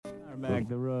Back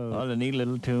the road. All the neat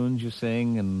little tunes you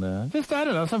sing, and just, I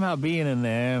don't know, somehow being in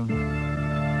there.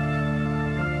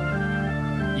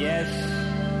 Yes,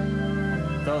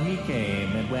 though he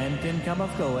came and went and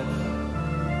cometh goeth.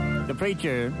 The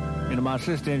preacher, my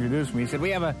sister introduced me, he said, we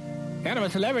have a kind of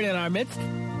a celebrity in our midst.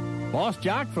 Boss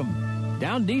Jock from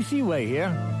down D.C. way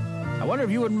here. I wonder if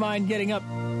you wouldn't mind getting up,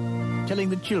 telling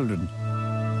the children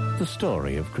the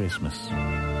story of Christmas.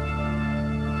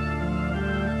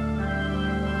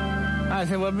 I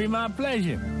said, well, it'd be my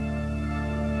pleasure.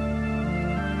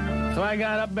 So I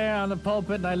got up there on the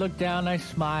pulpit, and I looked down, and I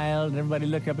smiled, and everybody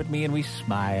looked up at me, and we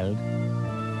smiled.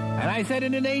 And I said,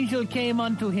 and an angel came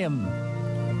unto him,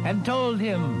 and told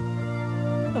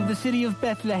him of the city of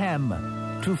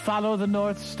Bethlehem to follow the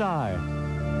North Star.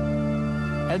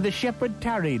 And the shepherd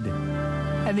tarried,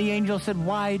 and the angel said,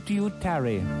 why do you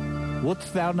tarry?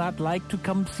 Wouldst thou not like to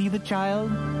come see the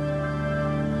child?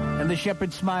 And the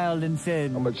shepherd smiled and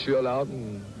said, I'm going to chill out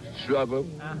and struggle,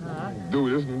 do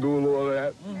this and do all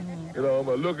that. I'm going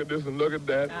to look at this and look at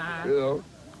that,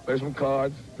 play some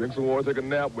cards, drink some water, take a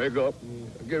nap, wake up,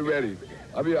 and get ready.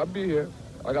 I'll be here.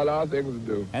 I got a lot of things to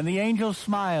do. And the angel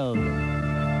smiled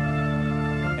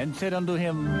and said unto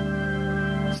him,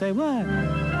 say what?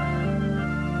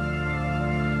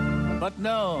 But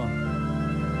no.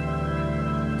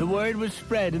 The word was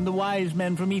spread, and the wise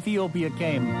men from Ethiopia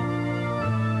came,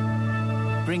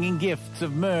 bringing gifts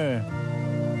of myrrh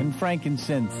and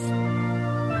frankincense,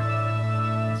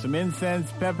 some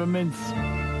incense, peppermints,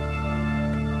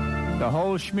 the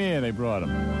whole schmear they brought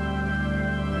him.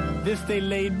 This they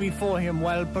laid before him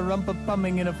while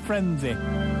parumpa-pumming in a frenzy.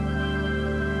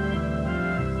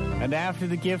 And after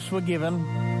the gifts were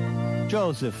given,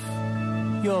 Joseph,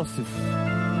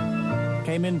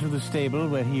 came into the stable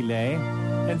where he lay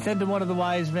and said to one of the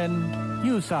wise men,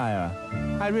 you, sire,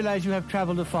 I realize you have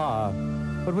traveled afar,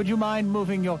 but would you mind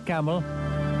moving your camel?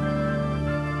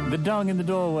 The dung in the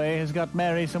doorway has got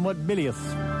Mary somewhat bilious.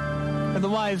 And the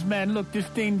wise man looked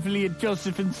disdainfully at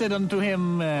Joseph and said unto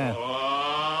him, your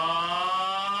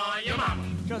mama.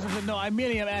 Joseph said, no, I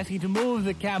merely am asking to move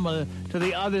the camel to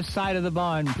the other side of the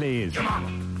barn, please. Your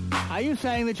mama. Are you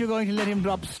saying that you're going to let him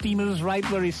drop steamers right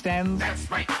where he stands? That's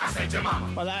right, I said your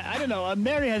mama. Well, I don't know.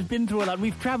 Mary has been through a lot.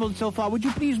 We've traveled so far. Would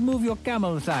you please move your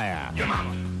camel, sire? Your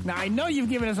mama. Now, I know you've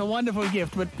given us a wonderful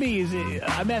gift, but please,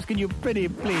 I'm asking you pretty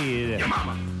please. Your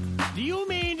mama. Do you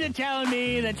mean to tell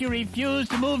me that you refuse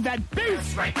to move that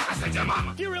beast? That's right, I said your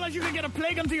mama. Do you realize you could get a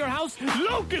plague into your house?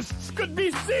 Locusts could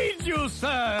besiege you,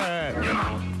 sir! Your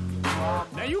mama.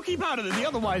 Now you keep out of it. The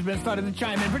other wise men started to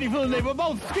chime in. Pretty soon they were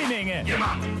both screaming. Your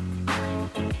mama.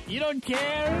 You don't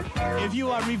care if you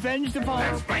are revenged upon?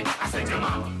 That's right, I said your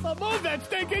mama. Well, move that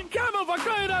stinking camel for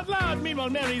crying out loud. Meanwhile,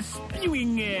 Mary's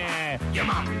spewing. Your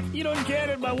mama. You don't care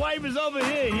that my wife is over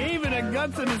here, heaving her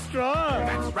guts in a straw?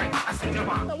 That's right, I said your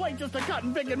mama. Now, wait just a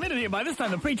cotton-picking minute here. By this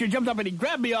time, the preacher jumped up and he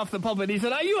grabbed me off the pulpit. He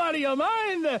said, are you out of your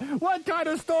mind? What kind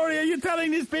of story are you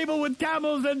telling these people with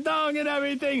camels and dung and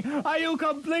everything? Are you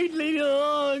completely...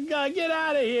 Oh, God, get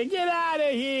out of here. Get out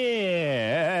of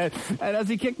here. And as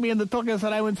he kicked me in the tuchus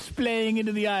and I went splaying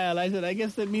into the aisle, I said, I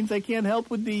guess that means I can't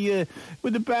help with the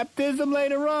baptism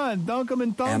later on. Dunkum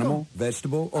and Dunkum. Animal,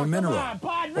 vegetable, or mineral.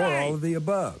 on, or all of the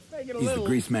above. He's the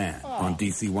Greasman on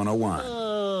DC 101.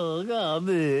 Oh, God.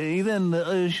 He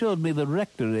then showed me the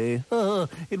rectory. Oh,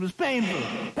 it was painful.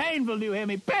 Painful, do you hear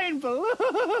me? Painful.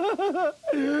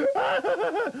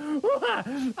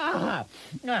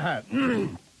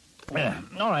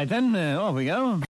 All right, then. Off we go.